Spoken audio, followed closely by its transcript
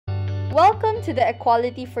Welcome to the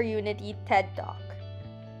Equality for Unity TED Talk.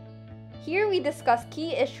 Here we discuss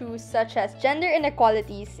key issues such as gender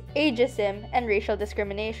inequalities, ageism, and racial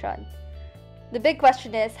discrimination. The big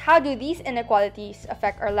question is, how do these inequalities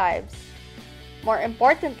affect our lives? More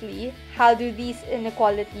importantly, how do these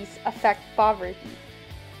inequalities affect poverty?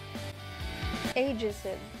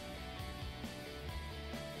 Ageism.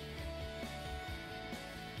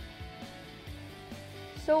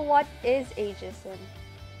 So what is ageism?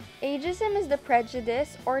 Ageism is the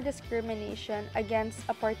prejudice or discrimination against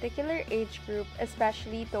a particular age group,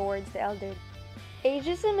 especially towards the elderly.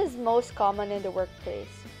 Ageism is most common in the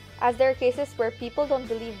workplace, as there are cases where people don't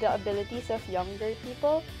believe the abilities of younger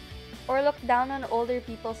people or look down on older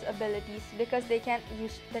people's abilities because they can't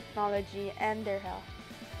use technology and their health.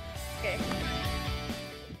 Okay.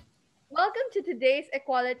 Welcome to today's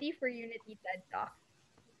Equality for Unity TED Talk.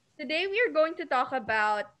 Today we are going to talk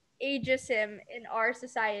about ageism in our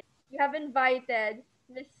society. We have invited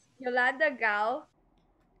Miss Yolanda Gaw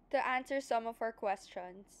to answer some of our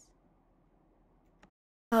questions.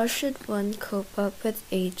 How should one cope up with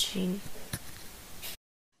aging?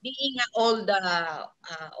 Being old,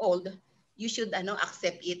 you should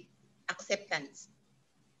accept it. Acceptance.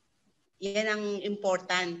 Yan ang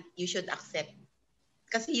important. You should accept.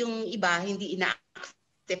 Kasi yung iba, hindi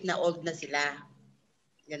ina-accept na old na sila.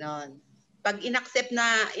 Ganon. Pag inaccept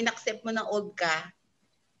mo na old ka,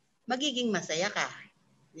 magiging masaya ka.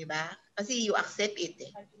 Di ba? Kasi you accept it.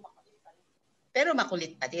 Pero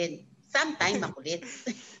makulit pa din. Sometimes makulit.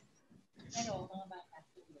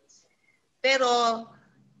 Pero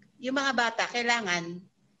yung mga bata, kailangan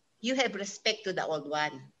you have respect to the old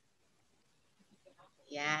one.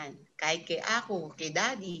 Yan. Kahit kay ako, kay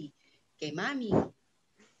daddy, kay mami.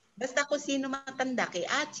 Basta kung sino matanda, kay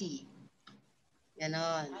achi.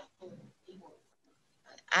 Ganon.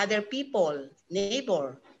 Other people,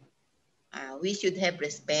 neighbor, we should have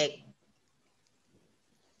respect.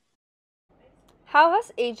 How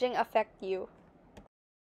has aging affect you?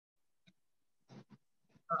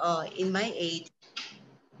 In my age,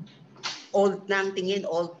 old na ang tingin,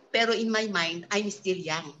 old. Pero in my mind, I'm still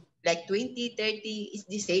young. Like 20, 30 is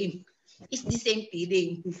the same. It's the same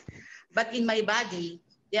feeling. But in my body,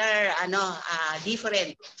 they are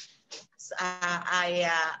different.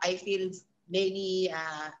 I feel many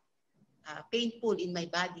painful in my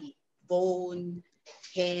body. Bone,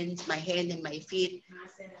 hands, my hand and my feet,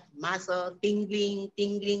 muscle, tingling,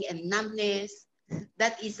 and numbness.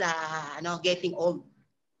 That is getting old.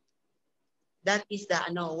 That is the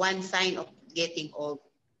one sign of getting old.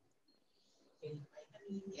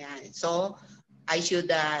 Yeah. So I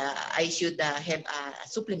should have a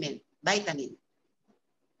supplement, vitamin.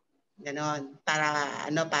 Ganon.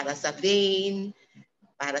 Para sa brain,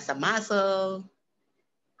 para sa muscle.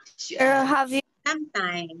 Have you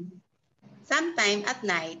Sometime at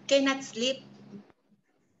night, cannot sleep.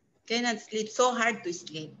 So hard to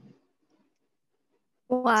sleep.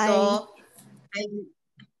 Why? So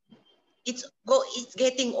it's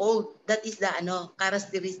getting old. That is the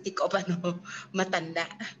characteristic of matanda.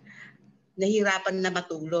 Nahirapan na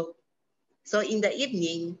matulog. So in the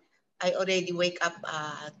evening, I already wake up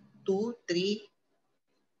 2, 3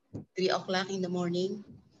 o'clock in the morning,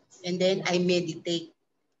 and then I meditate.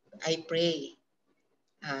 I pray.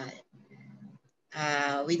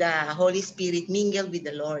 With the Holy Spirit, mingle with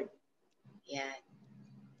the Lord. Yeah.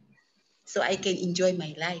 So I can enjoy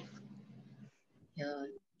my life.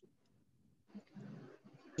 Yeah.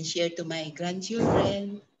 And share to my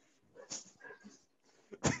grandchildren.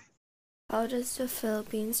 How does the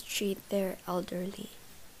Philippines treat their elderly?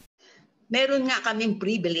 Meron nga kaming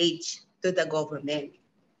privilege to the government.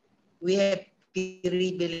 We have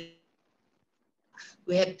privilege.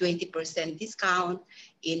 We have 20% discount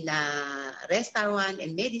in restaurant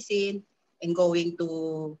and medicine, and going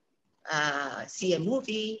to see a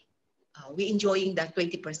movie. We enjoying the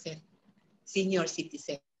 20% senior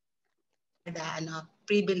citizen. The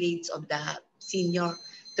privilege of the senior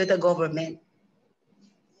to the government.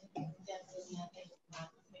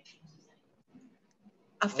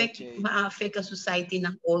 Ma-affect ang society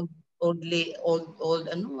ng old,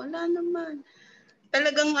 wala naman.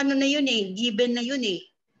 Talagang na yun given na yun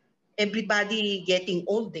Everybody getting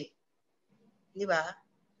old Di ba?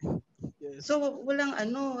 Yes. So walang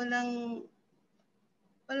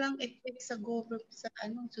effect sa government, sa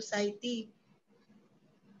society.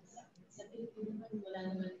 Sa Pilipinas wala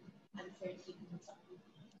naman unfair treatment sa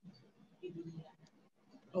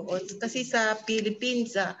Oo, kasi sa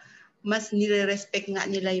Philippines, mas nire-respect nga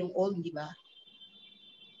nila yung old, di ba?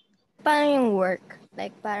 Parang yung work.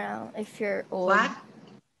 Like parang if you're old. What?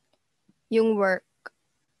 Yung work.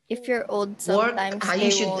 If you're old, Work, sometimes you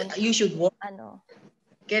they should won't, you should work. ano,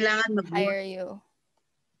 Kailangan mag-work. hire you.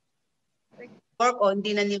 Work o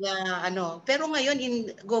hindi na nila ano. Pero ngayon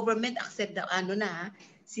in government accept the ano na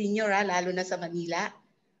senior lalo na sa Manila.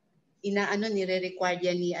 Inaano nire-require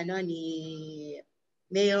yan ni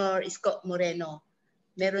Mayor Isko Moreno.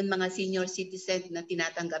 Meron mga senior citizen na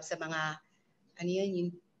tinatanggap sa mga ano yan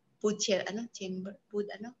yung food chamber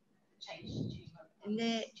food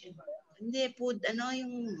hindi food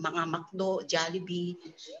yung mga McDo, Jollibee,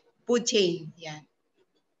 food chain yan.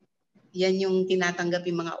 Yan yung tinatanggap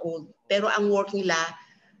yung mga old. Pero ang work nila,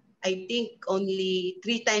 I think only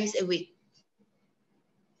 3 times a week.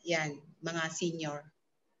 Yan, mga senior.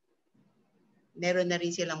 Meron na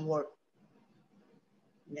rin silang work.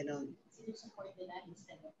 Meron.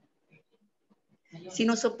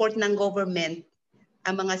 Sinusupport ng government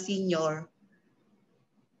ang mga senior,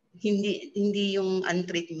 hindi yung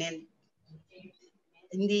untreatment.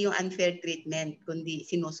 Hindi yung unfair treatment, kundi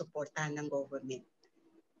sinusuportahan ng government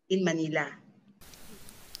in Manila.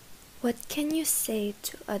 What can you say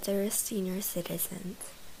to other senior citizens?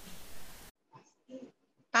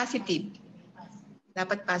 Positive.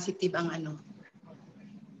 Dapat positive ang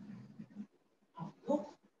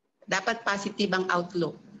Dapat positive ang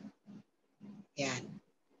outlook. Yan.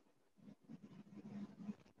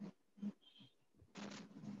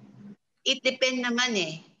 It depend naman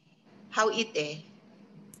how it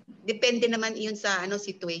Depende naman iyon sa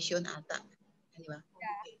situation ata. Di ba?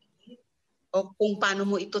 O kung paano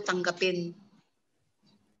mo ito tanggapin.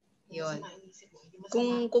 Yun.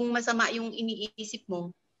 Kung masama yung iniisip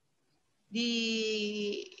mo,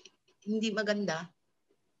 hindi maganda.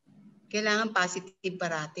 Kailangan positive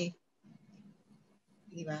parate.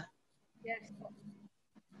 Di ba? Yes.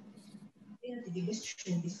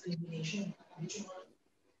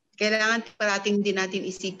 Kailangan parating din natin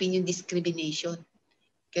isipin yung discrimination.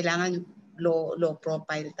 Kailangan low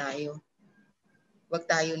profile tayo. Huwag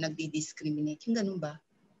tayo nagdi-discriminate. Yung ganun ba?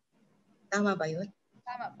 Tama ba yun?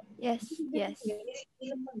 Tama. Yes, yes.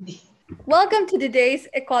 Welcome to today's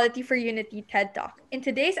Equality for Unity TED Talk. In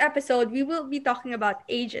today's episode, we will be talking about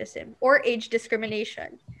ageism or age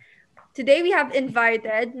discrimination. Today, we have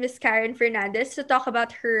invited Ms. Karen Fernandez to talk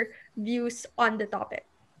about her views on the topic.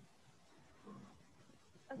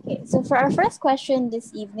 Okay, so for our first question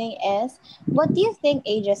this evening is, what do you think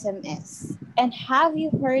ageism is? And have you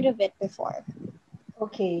heard of it before?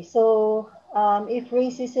 Okay, so if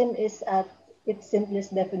racism is at its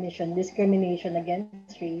simplest definition, discrimination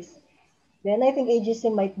against race, then I think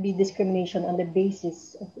ageism might be discrimination on the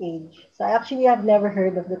basis of age. So I actually have never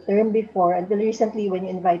heard of the term before until recently when you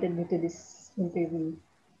invited me to this interview.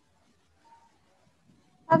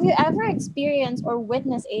 Have you ever experienced or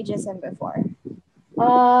witnessed ageism before?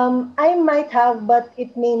 I might have, but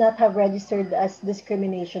it may not have registered as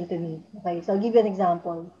discrimination to me. Okay, so I'll give you an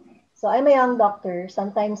example. So I'm a young doctor.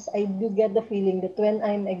 Sometimes I do get the feeling that when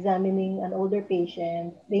I'm examining an older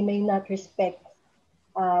patient, they may not respect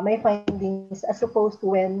my findings as opposed to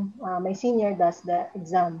when my senior does the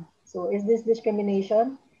exam. So is this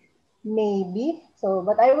discrimination? Maybe. So,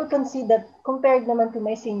 but I would concede that compared naman to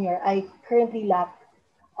my senior, I currently lack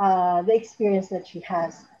the experience that she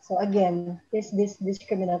has. So again, is this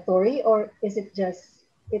discriminatory or is it just,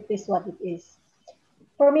 it is what it is?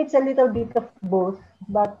 For me, it's a little bit of both,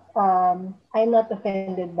 but I'm not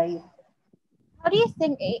offended by it. How do you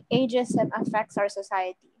think ageism affects our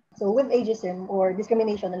society? So with ageism or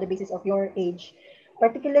discrimination on the basis of your age,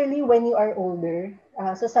 particularly when you are older,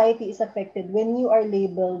 society is affected when you are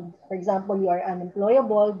labeled, for example, you are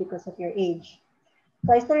unemployable because of your age.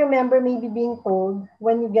 So I still remember maybe being told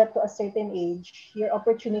when you get to a certain age, your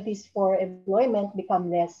opportunities for employment become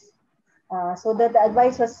less. So that the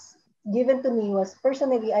advice was given to me was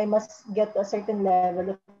personally, I must get to a certain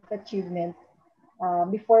level of achievement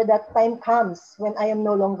before that time comes when I am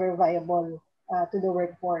no longer viable to the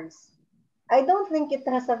workforce. I don't think it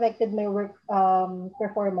has affected my work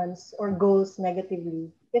performance or goals negatively.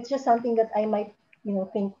 It's just something that I might,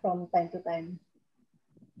 think from time to time.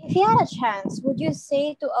 If you had a chance, would you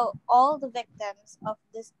say to all the victims of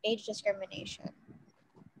this age discrimination?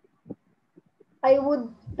 I would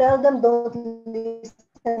tell them don't listen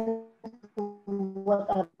to what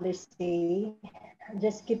others say.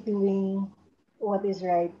 Just keep doing what is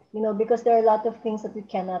right. Because there are a lot of things that we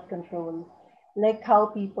cannot control, like how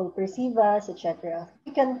people perceive us, etc.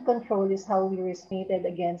 We can control is how we are discriminated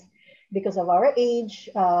against because of our age.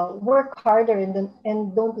 Work harder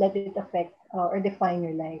and don't let it affect or define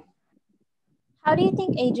your life. How do you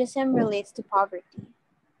think ageism relates to poverty?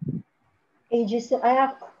 Ageism,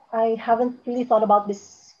 I haven't really thought about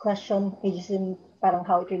this question, ageism, parang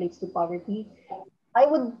how it relates to poverty. I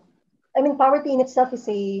would, I mean, poverty in itself is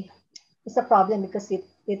a problem because it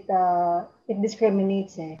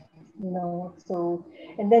discriminates, you know. So,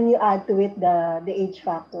 and then you add to it the age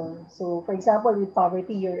factor. So, for example, with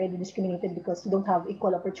poverty, you're already discriminated because you don't have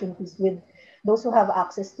equal opportunities with those who have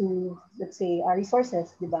access to, let's say,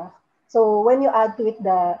 resources, di ba? So when you add to it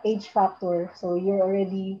the age factor, so you're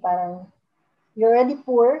already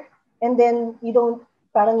poor, and then you don't,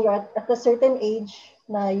 parang you're at a certain age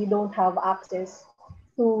na you don't have access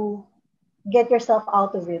to get yourself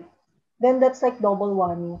out of it, then that's like double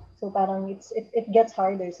whammy. So parang it gets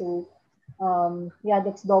harder. So yeah,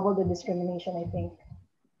 that's double the discrimination, I think.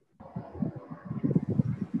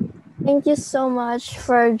 Thank you so much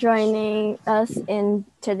for joining us in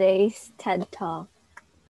today's TED Talk.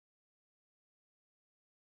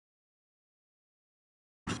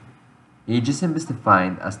 Ageism is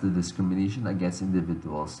defined as the discrimination against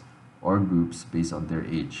individuals or groups based on their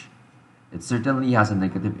age. It certainly has a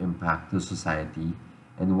negative impact to society,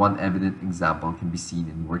 and one evident example can be seen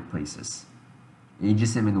in workplaces.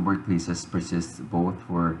 Ageism in workplaces persists both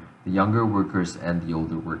for the younger workers and the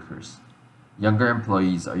older workers. Younger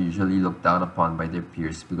employees are usually looked down upon by their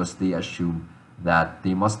peers because they assume that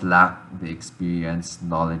they must lack the experience,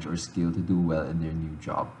 knowledge, or skill to do well in their new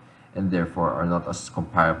job, and therefore are not as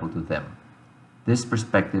comparable to them. This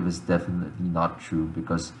perspective is definitely not true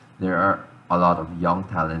because there are a lot of young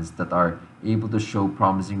talents that are able to show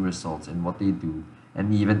promising results in what they do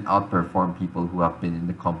and even outperform people who have been in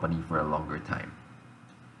the company for a longer time.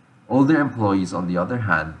 Older employees, on the other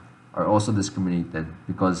hand, are also discriminated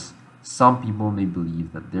because some people may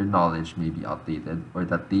believe that their knowledge may be outdated or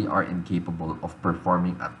that they are incapable of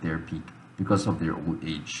performing at their peak because of their old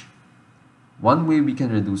age. One way we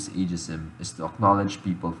can reduce ageism is to acknowledge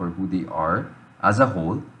people for who they are as a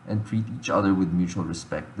whole and treat each other with mutual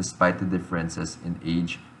respect despite the differences in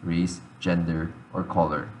age, race, gender, or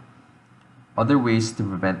color. Other ways to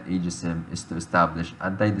prevent ageism is to establish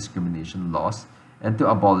anti-discrimination laws and to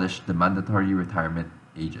abolish the mandatory retirement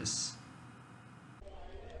ages.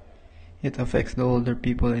 It affects the older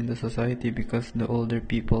people in the society because the older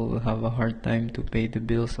people will have a hard time to pay the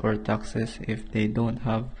bills or taxes if they don't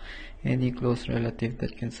have any close relative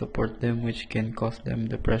that can support them, which can cause them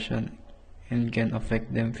depression and can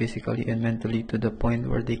affect them physically and mentally to the point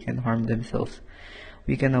where they can harm themselves.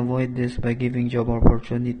 We can avoid this by giving job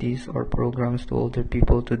opportunities or programs to older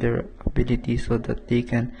people to their ability so that they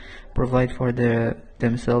can provide for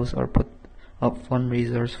themselves or put up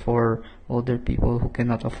fundraisers for older people who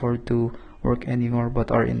cannot afford to work anymore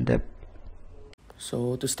but are in debt.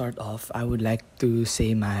 So to start off, I would like to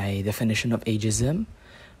say my definition of ageism,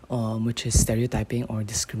 which is stereotyping or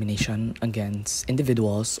discrimination against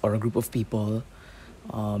individuals or a group of people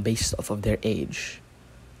based off of their age.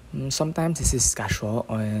 Sometimes this is casual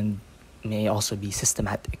and may also be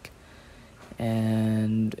systematic.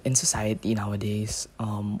 And in society nowadays,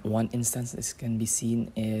 one instance this can be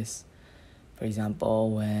seen is, for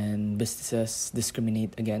example, when businesses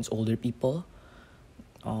discriminate against older people.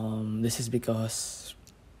 This is because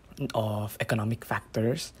of economic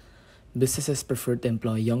factors. Businesses prefer to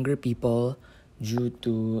employ younger people due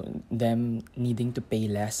to them needing to pay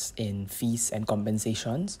less in fees and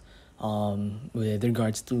compensations with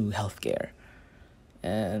regards to healthcare.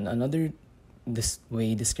 And another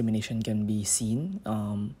way discrimination can be seen,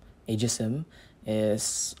 ageism,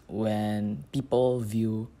 is when people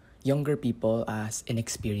view younger people as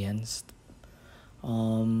inexperienced.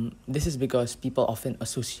 This is because people often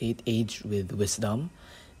associate age with wisdom.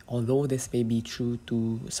 Although this may be true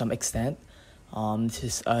to some extent, this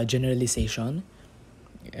is a generalization,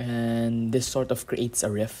 and this sort of creates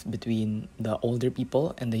a rift between the older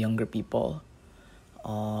people and the younger people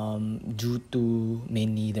due to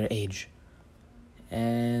mainly their age.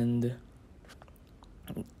 And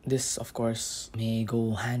this, of course, may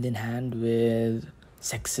go hand in hand with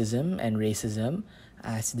sexism and racism,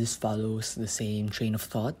 as this follows the same train of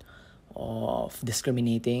thought of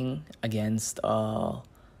discriminating against a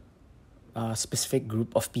specific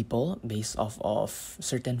group of people based off of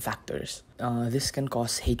certain factors. This can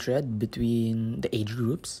cause hatred between the age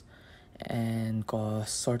groups and cause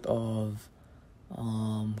sort of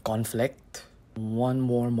conflict. One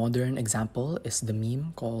more modern example is the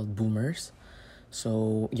meme called boomers.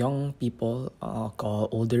 So young people call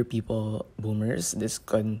older people boomers. This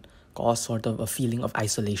can cause sort of a feeling of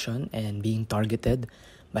isolation and being targeted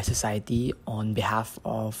by society on behalf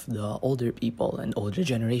of the older people and older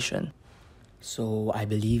generation. So I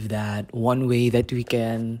believe that one way that we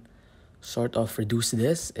can sort of reduce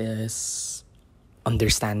this is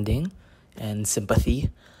understanding and sympathy.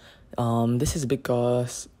 This is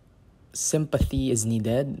because sympathy is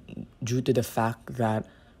needed due to the fact that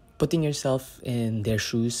putting yourself in their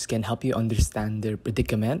shoes can help you understand their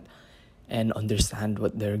predicament and understand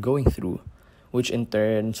what they're going through, which in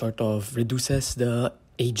turn sort of reduces the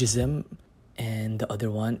ageism. And the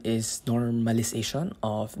other one is normalization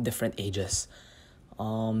of different ages.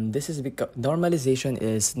 This is because normalization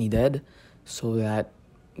is needed so that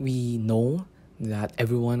we know that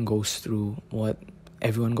everyone goes through what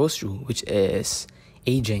everyone goes through, which is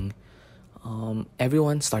aging.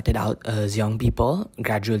 Everyone started out as young people,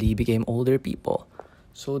 gradually became older people.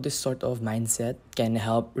 So this sort of mindset can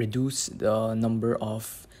help reduce the number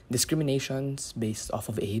of discriminations based off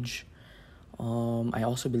of age. I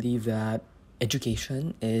also believe that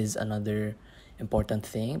education is another important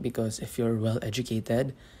thing, because if you're well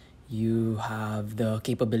educated, you have the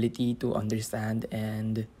capability to understand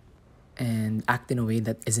and act in a way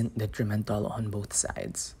that isn't detrimental on both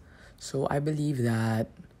sides. So I believe that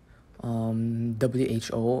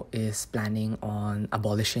WHO is planning on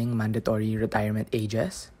abolishing mandatory retirement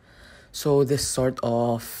ages. So this sort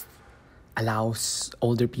of allows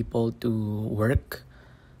older people to work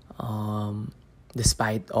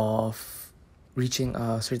despite of reaching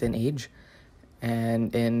a certain age.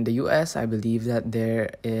 And in the US, I believe that there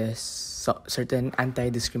is certain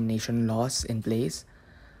anti-discrimination laws in place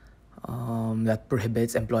that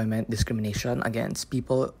prohibits employment discrimination against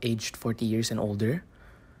people aged 40 years and older.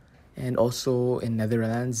 And also in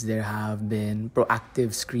Netherlands, there have been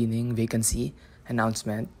proactive screening vacancy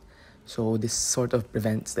announcement. So this sort of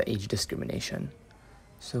prevents the age discrimination.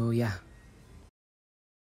 So yeah.